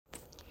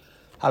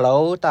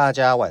Hello，大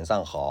家晚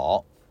上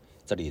好，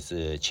这里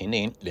是秦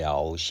林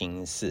聊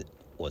心事，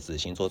我是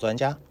星座专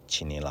家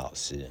秦林老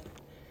师。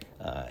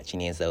今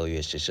天是2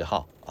月14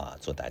号啊，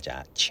祝大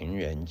家情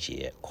人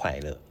节快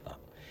乐啊！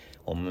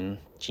我们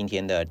今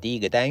天的第一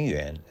个单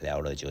元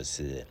聊的就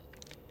是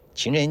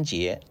情人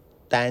节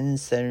单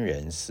身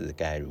人士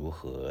该如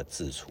何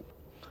自处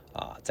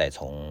啊，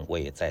我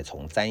也再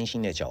从占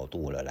星的角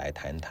度了来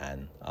谈谈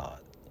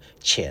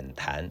浅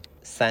谈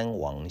三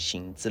王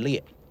星之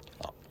恋。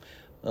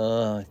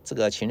这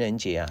个情人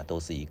节啊，都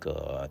是一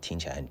个听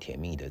起来很甜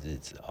蜜的日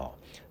子啊，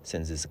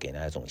甚至是给人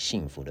家一种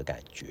幸福的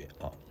感觉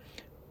啊。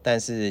但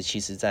是其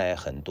实，在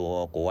很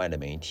多国外的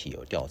媒体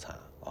有调查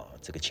啊，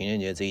这个情人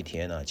节这一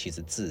天呢，其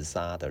实自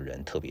杀的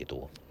人特别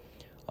多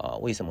啊。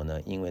为什么呢？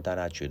因为大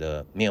家觉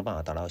得没有办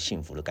法达到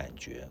幸福的感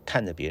觉，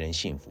看着别人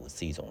幸福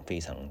是一种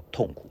非常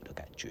痛苦的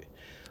感觉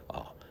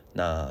啊。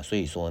那所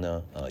以说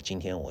呢，今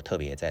天我特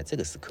别在这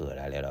个时刻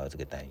来聊聊这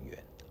个单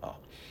元啊。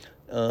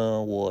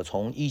我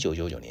从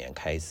1999年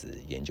开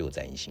始研究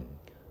占星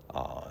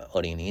啊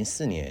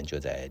，2004年就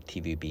在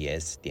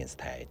TVBS 电视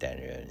台担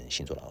任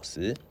星座老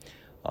师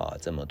啊，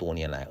这么多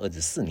年来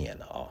24年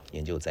了啊，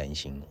研究占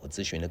星，我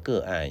咨询的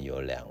个案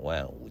有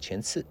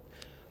25000次，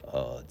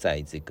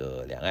在这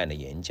个两岸的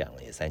演讲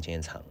也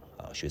3000场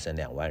啊，学生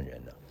2万人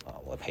了啊，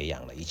我培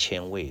养了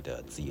1000位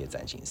的职业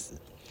占星师，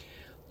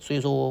所以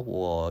说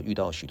我遇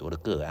到许多的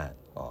个案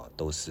啊，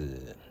都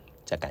是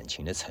在感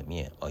情的层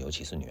面尤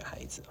其是女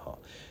孩子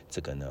这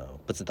个呢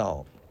不知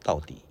道到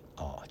底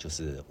就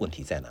是问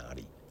题在哪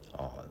里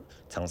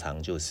常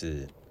常就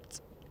是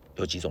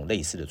有几种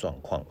类似的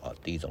状况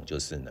第一种就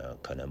是呢，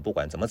可能不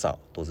管怎么找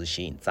都是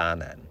吸引渣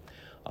男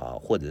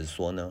或者是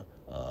说呢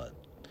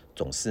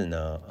总是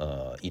呢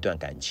一段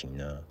感情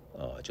呢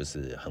就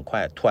是很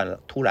快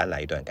突然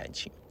来一段感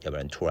情，要不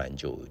然突然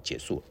就结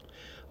束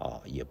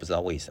了也不知道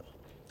为什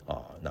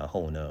么然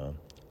后呢，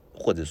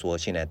或者说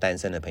现在单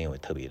身的朋友也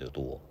特别的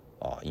多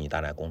因为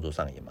大家工作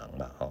上也忙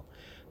嘛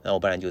那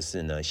不然就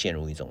是呢陷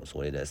入一种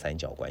所谓的三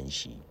角关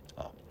系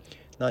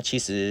那其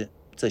实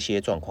这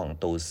些状况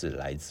都是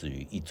来自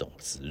于一种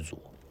执着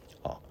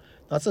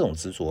那这种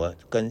执着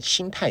跟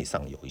心态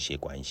上有一些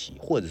关系，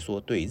或者说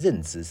对认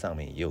知上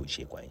面也有一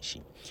些关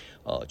系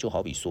就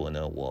好比说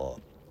呢，我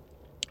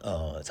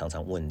常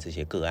常问这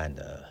些个案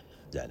的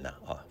人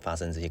发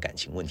生这些感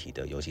情问题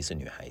的，尤其是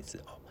女孩子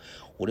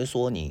我就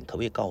说，你可不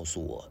可以告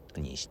诉我，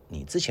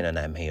你之前的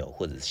男朋友，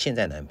或者是现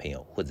在男朋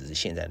友，或者是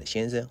现在的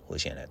先生，或者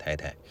现在的太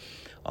太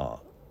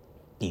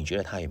你觉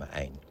得他有没有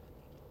爱你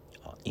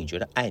你觉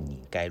得爱你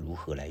该如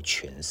何来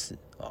诠释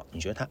你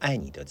觉得他爱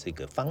你的这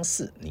个方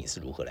式，你是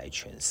如何来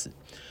诠释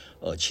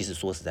其实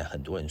说实在，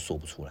很多人说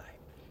不出来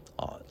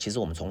其实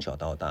我们从小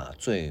到大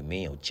最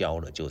没有教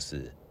的就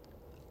是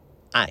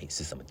爱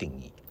是什么定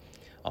义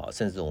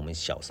甚至我们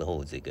小时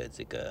候这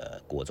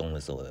个国中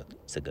的时候，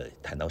这个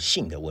谈到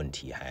性的问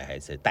题还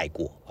是带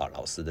过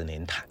老师的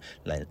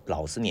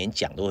老师连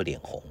讲都会脸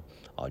红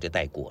就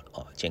带过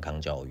了健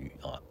康教育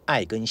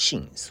爱跟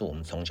性是我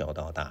们从小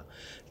到大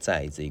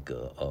在这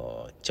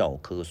个教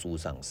科书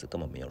上是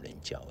根本没有人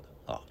教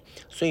的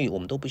所以我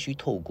们都必须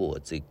透过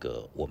这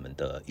个我们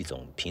的一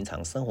种平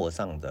常生活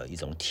上的一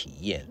种体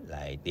验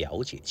来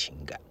了解情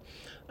感。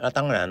那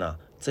当然了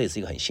这也是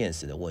一个很现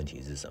实的问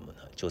题是什么呢？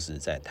就是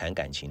在谈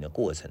感情的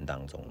过程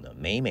当中呢，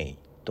每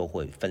都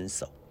会分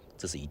手，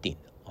这是一定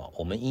的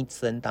我们一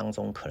生当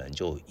中可能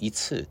就1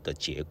次的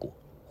结果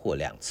或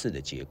2次的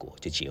结果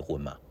就结婚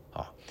嘛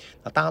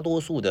那大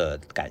多数的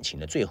感情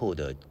的最后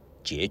的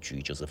结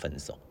局就是分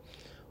手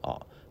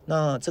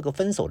那这个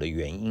分手的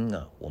原因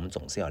呢，我们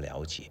总是要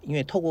了解，因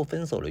为透过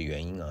分手的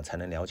原因才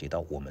能了解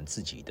到我们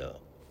自己的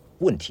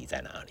问题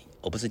在哪里，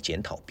而不是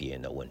检讨别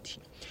人的问题。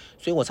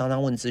所以我常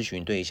常问咨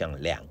询对象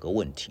2个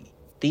问题，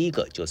第一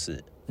个就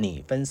是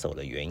你分手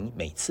的原因，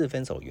每次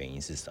分手的原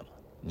因是什么？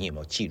你有没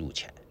有记录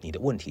起来？你的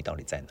问题到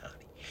底在哪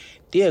里？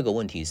第二个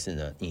问题是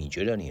呢，你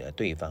觉得你的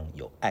对方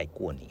有爱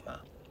过你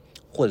吗？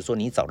或者说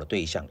你找的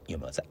对象有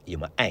没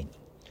有爱你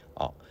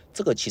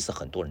这个其实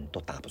很多人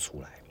都答不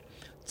出来，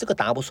这个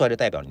答不出来就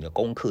代表你的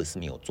功课是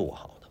没有做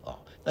好的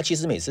那其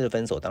实每次的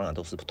分手当然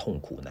都是痛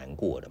苦难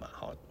过的嘛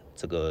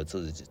这个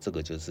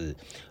就是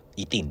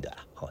一定的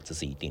这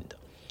是一定的。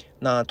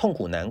那痛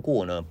苦难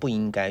过呢，不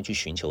应该去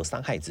寻求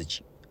伤害自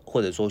己，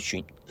或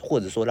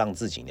者说让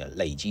自己呢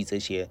累积这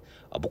些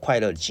不快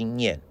乐的经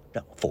验，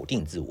让否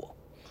定自我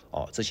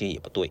这些也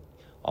不对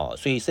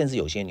所以甚至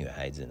有些女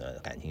孩子呢，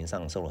感情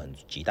上受了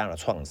极大的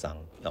创伤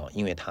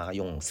因为她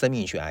用生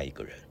命去爱一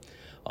个人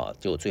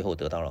就最后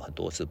得到了很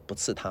多不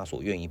是她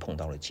所愿意碰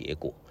到的结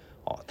果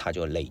她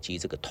就累积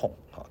这个痛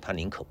她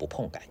宁可不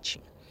碰感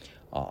情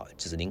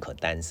就是宁可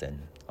单身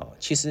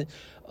其实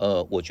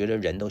我觉得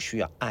人都需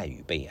要爱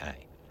与被爱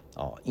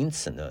因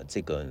此呢，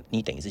这个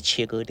你等于是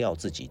切割掉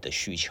自己的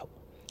需求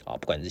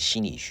不管是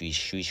心理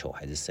需求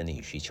还是生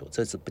理需求，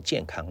这是不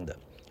健康的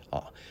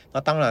那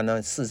当然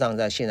呢，事实上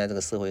在现在这个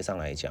社会上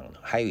来讲呢，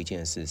还有一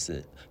件事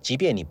是，即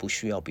便你不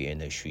需要别人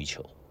的需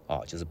求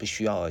就是不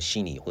需要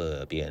心理或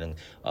者别人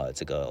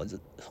这个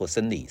或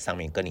生理上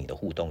面跟你的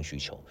互动需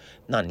求，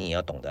那你也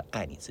要懂得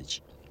爱你自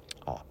己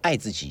爱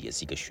自己也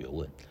是一个学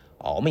问。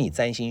我们以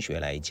占星学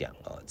来讲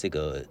这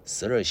个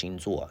12星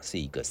座是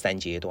一个3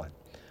阶段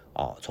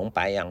从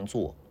白羊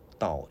座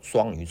到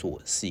双鱼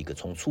座是一个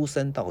从出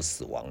生到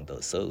死亡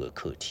的12个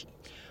课题，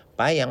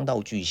白羊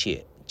到巨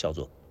蟹叫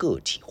做个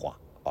体化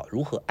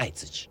如何爱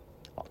自己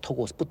透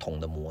过不同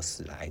的模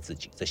式来爱自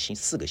己，这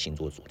4个星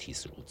座主题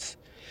是如此。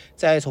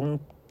再来从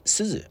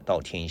狮子到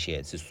天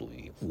蝎是属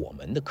于我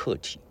们的课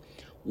题，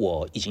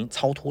我已经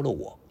超脱了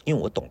我，因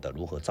为我懂得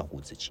如何照顾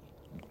自己，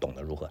懂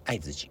得如何爱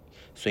自己，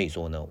所以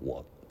说呢，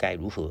我该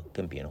如何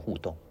跟别人互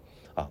动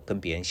跟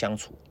别人相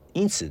处，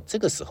因此这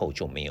个时候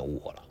就没有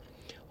我了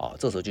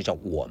这时候就叫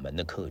我们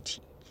的课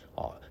题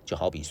就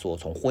好比说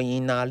从婚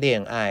姻啦、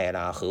恋爱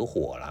啦、合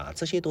伙啦，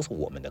这些都是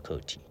我们的课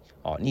题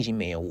你已经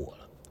没有我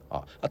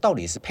了到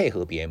底是配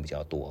合别人比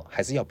较多，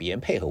还是要别人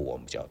配合我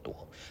们比较多？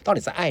到底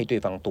是爱对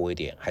方多一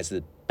点，还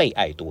是被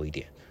爱多一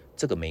点？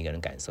这个每个人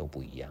感受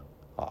不一样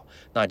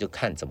那就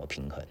看怎么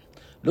平衡。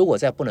如果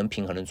在不能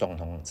平衡的状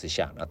况之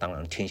下，那当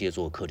然天蝎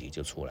座的课题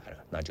就出来了，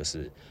那就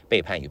是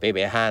背叛与被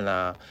背叛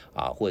啦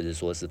或者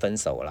说是分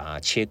手啦、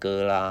切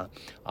割啦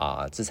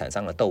资产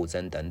上的斗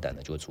争等等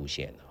的就会出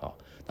现了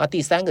那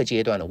第3个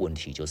阶段的问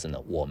题就是呢，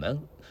我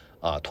们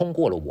通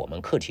过了我们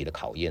课题的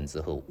考验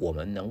之后，我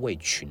们能为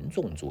群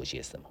众做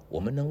些什么？我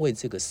们能为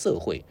这个社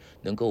会，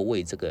能够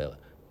为这个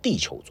地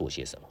球做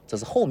些什么？这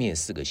是后面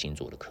4个星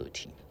座的课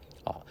题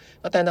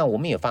那当然我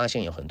们也发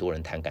现有很多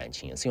人谈感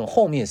情是用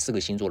后面4个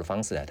星座的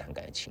方式来谈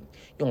感情，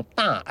用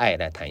大爱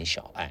来谈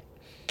小爱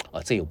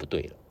这又不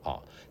对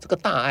了这个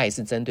大爱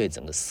是针对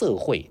整个社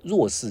会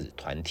弱势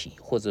团体，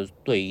或者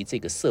对于这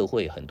个社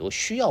会很多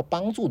需要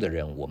帮助的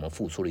人，我们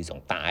付出了一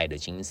种大爱的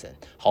精神，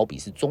好比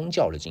是宗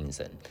教的精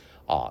神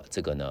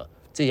这个呢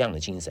这样的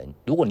精神，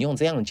如果你用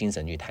这样的精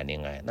神去谈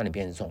恋爱，那你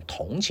变成从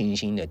同情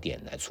心的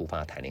点来出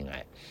发谈恋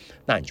爱，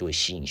那你就会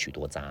吸引许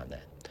多渣男。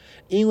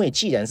因为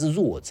既然是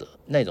弱者，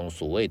那种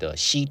所谓的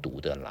吸毒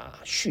的啦、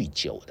酗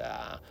酒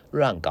的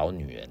乱搞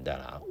女人的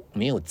啦、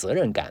没有责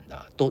任感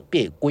的都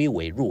被归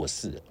为弱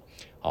势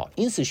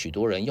因此许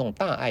多人用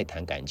大爱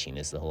谈感情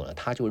的时候呢，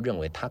他就认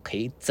为他可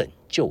以拯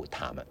救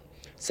他们，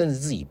甚至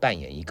自己扮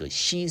演一个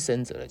牺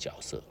牲者的角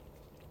色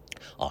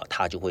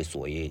他就会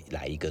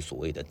来一个所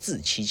谓的自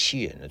欺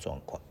欺人的状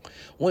况。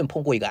我也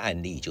碰过一个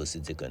案例，就是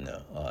这个呢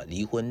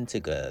离婚这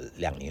个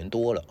2年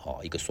多了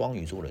一个双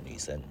鱼座的女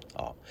生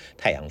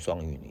太阳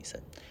双鱼女生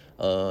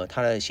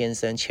她的先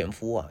生前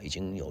夫已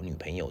经有女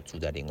朋友住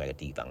在另外一个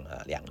地方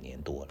2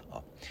年多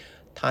了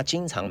她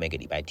经常每个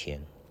礼拜天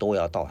都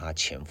要到她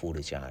前夫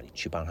的家里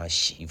去帮他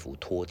洗衣服、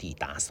拖地、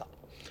打扫。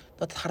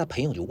那他的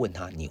朋友就问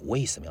他，你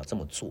为什么要这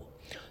么做？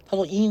他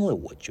说，因为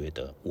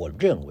我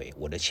认为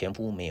我的前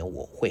夫没有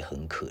我会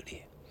很可怜。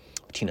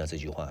听到这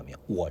句话没有？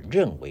我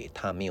认为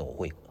他没有我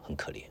会很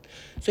可怜。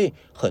所以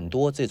很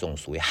多这种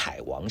所谓海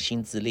王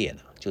星之恋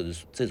就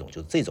是这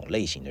种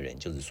类型的人，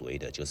就是所谓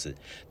的就是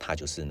他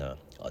就是呢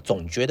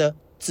总觉得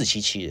自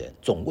欺欺人，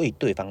总为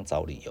对方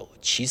找理由，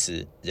其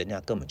实人家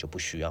根本就不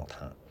需要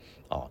他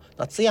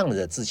那这样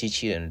的自欺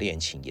欺人的恋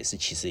情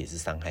其实也是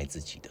伤害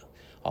自己的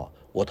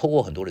我透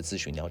过很多的咨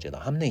询了解到，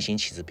他们内心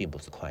其实并不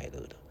是快乐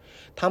的，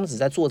他们只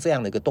在做这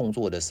样的一个动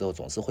作的时候，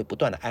总是会不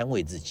断的安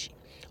慰自己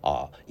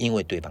因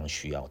为对方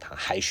需要他，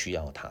还需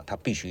要他，他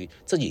必须，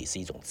这也是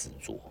一种执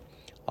着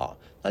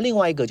那另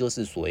外一个就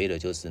是所谓的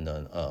就是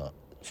呢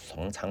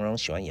常常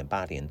喜欢演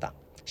8点档，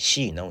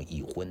吸引那种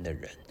已婚的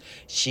人，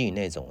吸引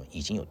那种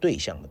已经有对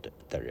象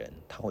的人，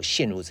他会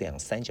陷入这样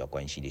3角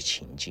关系的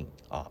情境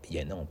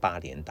演那种8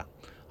点档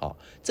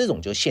这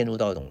种就陷入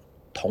到一种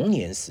童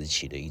年时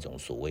期的一种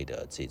所谓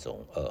的这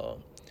种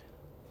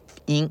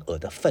婴儿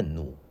的愤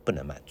怒不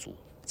能满足。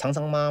常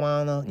常妈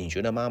妈呢，你觉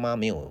得妈妈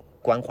没有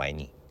关怀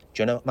你，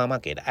觉得妈妈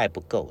给的爱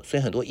不够，所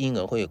以很多婴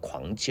儿会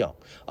狂叫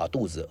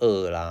肚子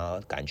饿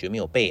啦，感觉没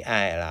有被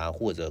爱啦，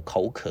或者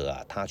口渴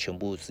他全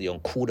部是用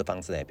哭的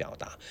方式来表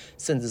达，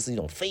甚至是一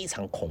种非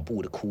常恐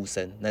怖的哭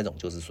声，那种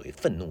就是属于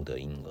愤怒的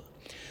婴儿。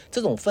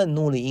这种愤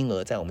怒的婴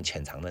儿在我们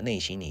潜藏的内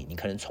心里，你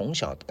可能从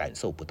小感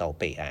受不到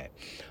被爱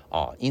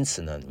因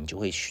此呢，你就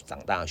会长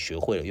大学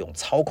会了用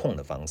操控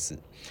的方式，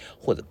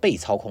或者被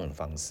操控的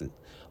方式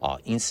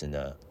因此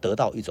呢，得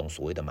到一种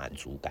所谓的满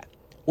足感。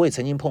我也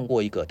曾经碰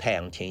过一个太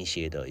阳天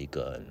蝎的一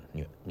个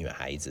女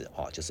孩子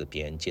就是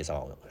别人介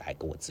绍来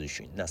跟我咨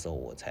询，那时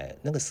候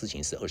那个事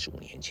情是25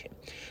年前。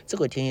这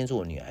个天蝎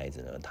座的女孩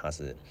子呢，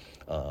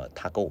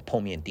她跟我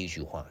碰面第一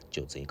句话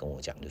就直接跟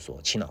我讲，就说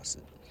秦老师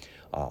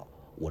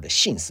我的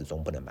性始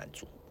终不能满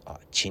足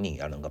请你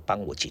要能够帮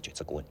我解决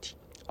这个问题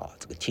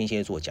这个天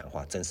蝎座讲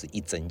话真是一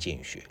针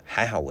见血，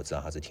还好我知道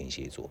他是天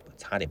蝎座，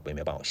差点没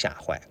把我吓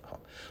坏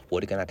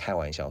我就跟他开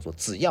玩笑说，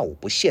只要我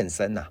不现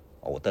身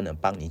我都能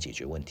帮你解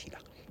决问题了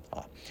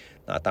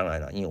那当然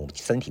了，因为我们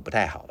身体不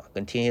太好嘛，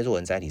跟天蝎座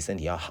人在一起身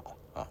体要好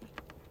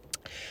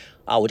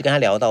我就跟他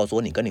聊到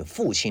说，你跟你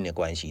父亲的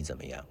关系怎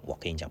么样？我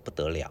跟你讲不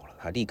得了了，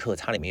他立刻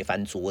差点没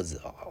翻桌子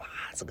哇，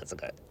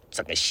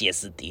这个歇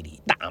斯底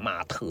里，大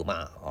骂特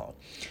骂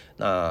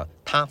那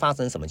他发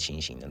生什么情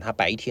形呢？他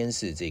白天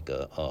是这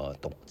个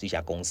这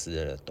家公司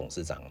的董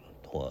事长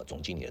或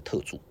总经理的特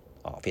助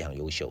非常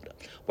优秀的，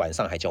晚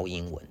上还教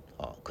英文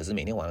可是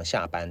每天晚上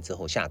下班之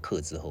后下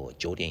课之后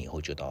9点以后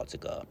就到这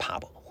个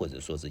pub 或者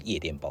说是夜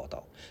店报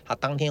道，他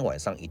当天晚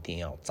上一定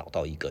要找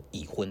到一个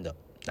已婚的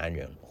男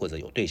人或者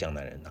有对象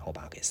男人，然后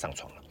把他给上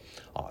床了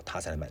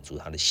他才能满足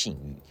他的性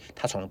欲，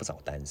他从来不找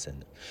单身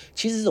的。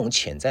其实这种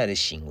潜在的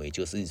行为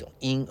就是一种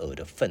婴儿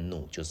的愤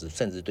怒，就是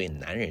甚至对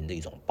男人的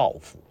一种报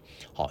复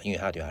因为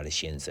他对他的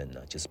先生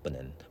呢，就是不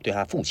能对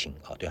他父亲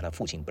对他的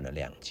父亲不能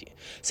谅解，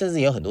甚至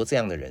也有很多这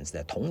样的人是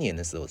在童年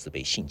的时候是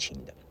被性侵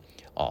的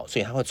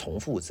所以他会重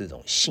复这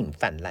种性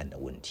泛滥的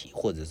问题，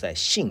或者在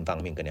性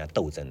方面跟人家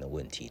斗争的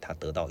问题，他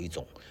得到一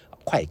种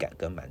快感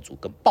跟满足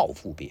跟报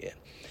复别人。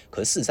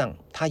可事实上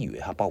他以为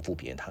他报复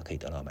别人他可以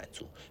得到满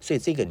足，所以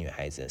这个女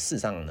孩子事实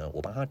上呢，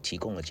我帮她提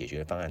供了解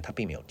决方案，她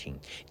并没有听。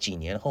几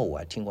年后我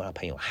还听过她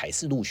朋友还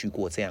是陆续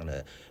过这样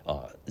的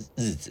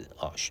日子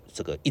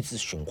这个一直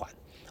循环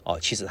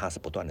其实她是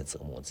不断的折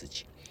磨自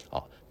己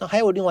那还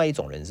有另外一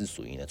种人是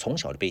属于呢，从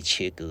小就被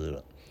切割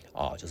了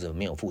就是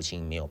没有父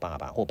亲没有爸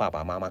爸，或爸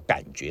爸妈妈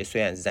感觉虽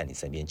然是在你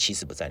身边，其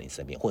实不在你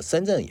身边，或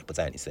真正也不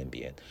在你身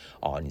边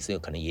你是有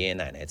可能爷爷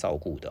奶奶照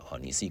顾的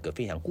你是一个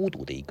非常孤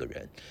独的一个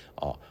人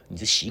你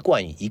是习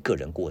惯于一个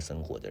人过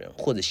生活的人，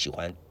或者喜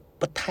欢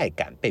不太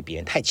敢被别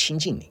人太亲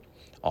近你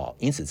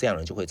因此这样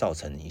呢就会造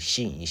成你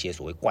吸引一些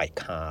所谓怪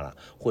咖啦，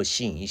或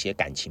吸引一些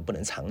感情不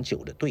能长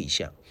久的对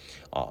象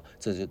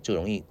这就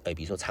容易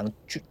比如说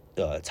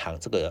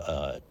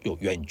有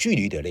远距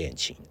离的恋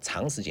情，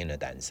长时间的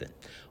单身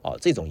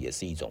这种也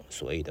是一种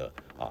所谓的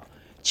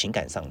情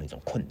感上的一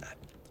种困难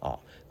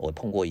我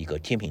碰过一个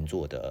天秤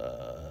座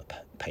的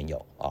朋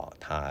友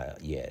他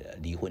也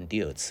离婚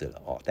第2次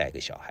了带一个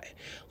小孩，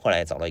后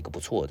来找到一个不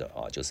错的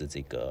就是这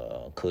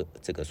个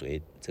所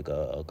谓这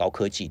个高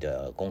科技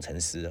的工程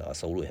师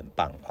收入很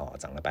棒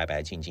长得白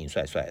白净净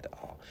帅帅的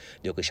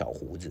留个小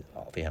胡子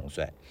非常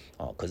帅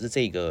可是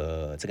这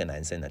个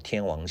男生呢，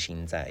天王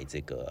星在这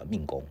个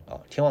命宫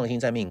天王星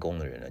在命宫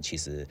的人呢，其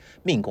实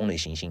命宫的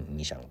行星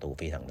影响都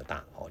非常的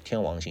大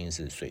天王星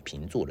是水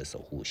瓶座的守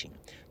护星，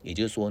也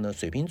就是说呢，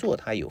水瓶座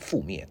它有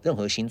负面，任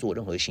何星座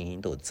任何行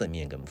星都有正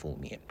面跟负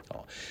面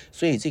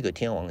所以这个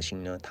天王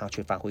星呢，它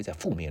却发挥在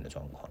负面的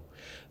状况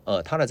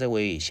他的这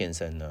位先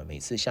生呢，每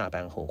次下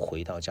班后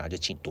回到家就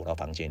躲到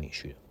房间里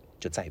去了，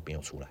就再也没有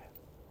出来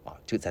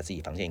就在自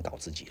己房间里搞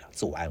自己了，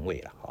自我安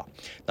慰了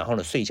然后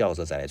呢，睡觉的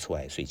时候再来出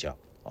来睡觉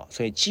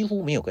所以几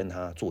乎没有跟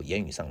他做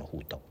言语上的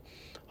互动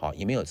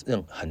也没有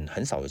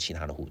很少有其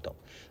他的互动。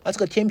这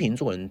个天秤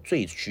座人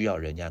最需要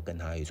人家跟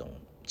他一种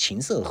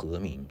琴瑟和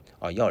鸣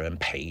要人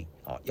陪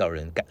要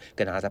人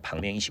跟他在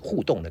旁边一起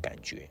互动的感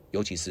觉，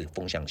尤其是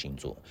风象星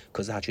座，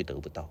可是他却得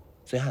不到，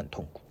所以他很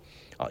痛苦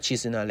其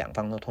实呢，两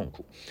方都痛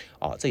苦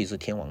这也是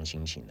天王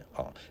星型的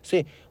所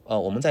以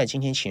我们在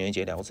今天情人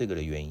节聊这个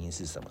的原因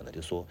是什么呢？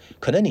就是说，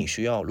可能你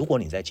需要，如果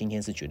你在今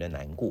天是觉得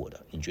难过的，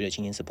你觉得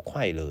今天是不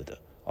快乐的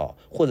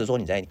或者说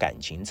你在感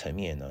情层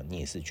面呢，你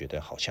也是觉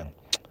得好像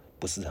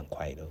不是很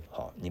快乐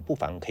你不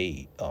妨可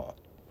以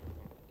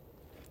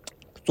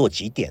做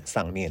几点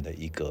上面的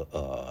一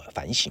个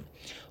反省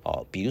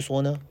比如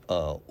说呢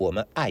我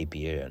们爱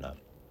别人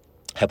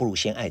还不如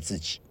先爱自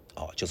己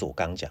就是我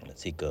刚刚讲的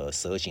这个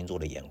12星座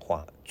的演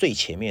化最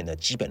前面的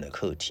基本的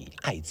课题，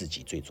爱自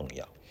己最重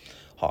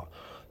要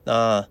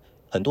那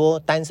很多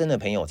单身的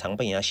朋友常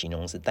被人家形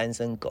容是单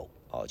身狗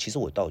其实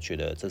我倒觉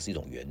得这是一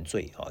种原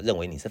罪认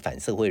为你是反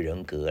社会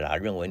人格啦，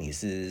认为你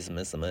是什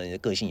么什么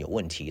个性有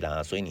问题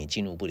啦，所以你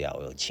进入不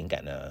了情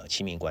感的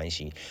亲密关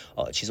系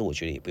其实我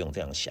觉得也不用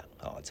这样想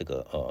这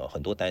个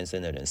很多单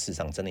身的人事实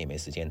上真的也没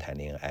时间谈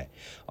恋爱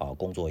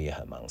工作也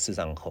很忙，事实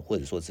上或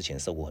者说之前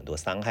受过很多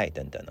伤害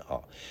等等的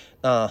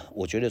那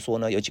我觉得说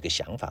呢，有几个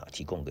想法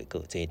提供给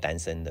这些单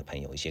身的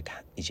朋友一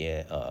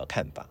些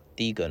看法。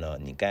第一个呢，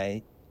你该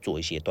做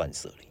一些断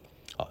舍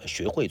离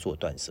学会做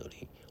断舍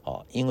离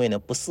因为呢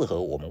不适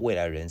合我们未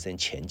来人生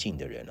前进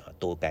的人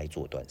都该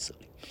做断舍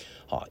离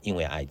因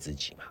为爱自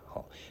己嘛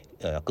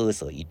割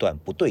舍一段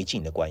不对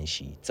劲的关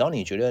系，只要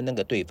你觉得那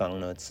个对方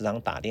呢时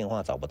常打电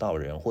话找不到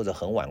人，或者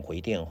很晚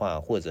回电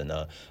话，或者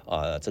呢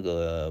这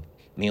个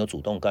没有主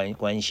动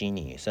关心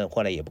你，甚至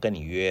后来也不跟你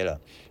约了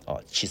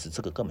其实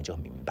这个根本就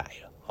很明白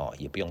了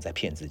也不用再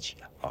骗自己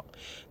了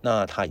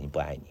那他已经不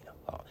爱你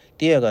了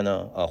第二个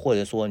呢或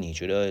者说你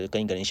觉得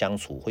跟一个人相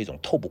处会一种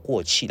透不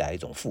过气来一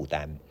种负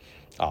担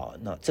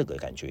那这个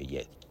感觉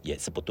也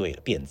是不对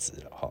了，变质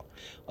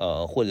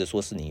了或者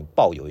说是你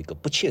抱有一个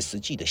不切实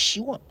际的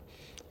希望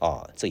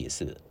这也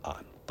是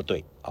不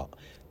对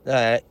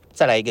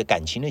再来一个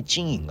感情的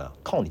经营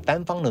靠你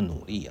单方的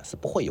努力是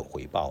不会有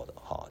回报的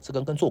这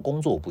跟做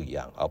工作不一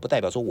样不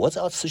代表说我只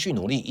要持续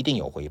努力一定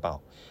有回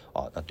报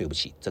那对不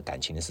起，这感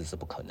情的事是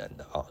不可能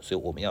的所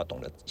以我们要懂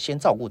得先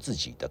照顾自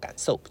己的感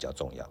受比较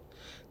重要。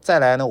再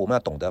来呢，我们要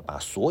懂得把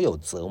所有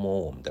折磨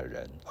我们的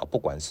人不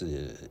管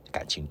是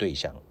感情对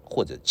象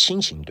或者亲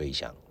情对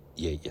象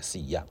也是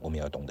一样，我们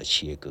要懂得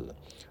切割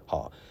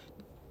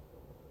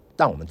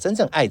让我们真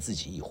正爱自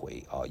己一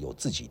回啊，拥有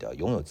自己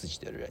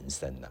的人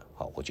生呢、啊。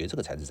好，我觉得这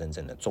个才是真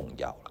正的重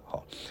要了。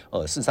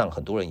哈，事实上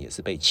很多人也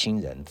是被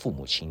亲人、父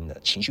母亲的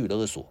情绪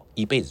勒索，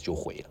一辈子就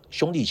毁了。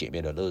兄弟姐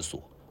妹的勒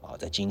索啊，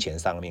在金钱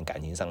上面、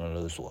感情上的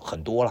勒索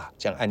很多啦，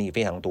这样案例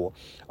非常多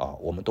啊。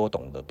我们都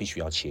懂得必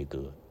须要切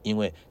割，因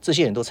为这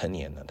些人都成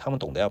年了，他们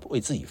懂得要为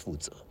自己负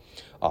责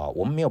啊。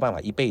我们没有办法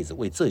一辈子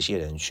为这些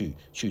人去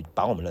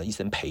把我们的一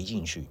生赔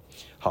进去。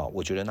好，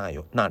我觉得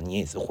那你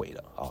也是毁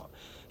了啊。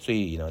所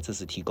以呢，这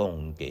是提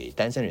供给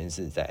单身人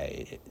士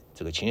在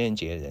这个情人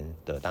节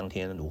的当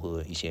天如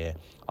何一些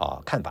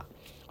看法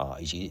啊，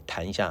以及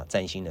谈一下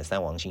占星的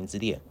三王星之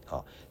恋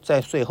啊。在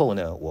最后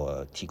呢，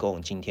我提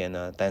供今天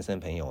呢单身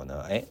朋友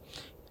呢，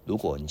如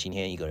果你今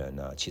天一个人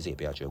呢，其实也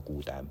不要觉得孤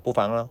单，不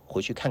妨呢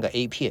回去看个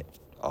A 片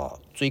啊，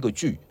追个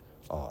剧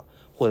啊，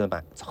或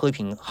者喝一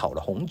瓶好的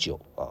红酒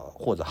啊，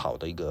或者好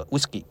的一个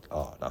whisky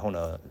啊，然后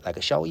呢来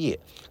个宵夜，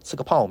吃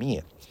个泡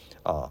面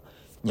啊。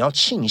你要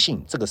庆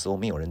幸这个时候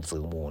没有人折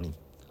磨你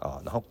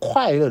啊，然后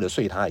快乐的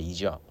睡他一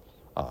觉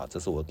啊，这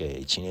是我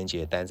给情人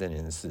节单身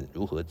人士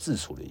如何自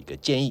处的一个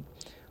建议。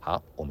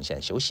好，我们现在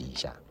休息一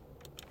下。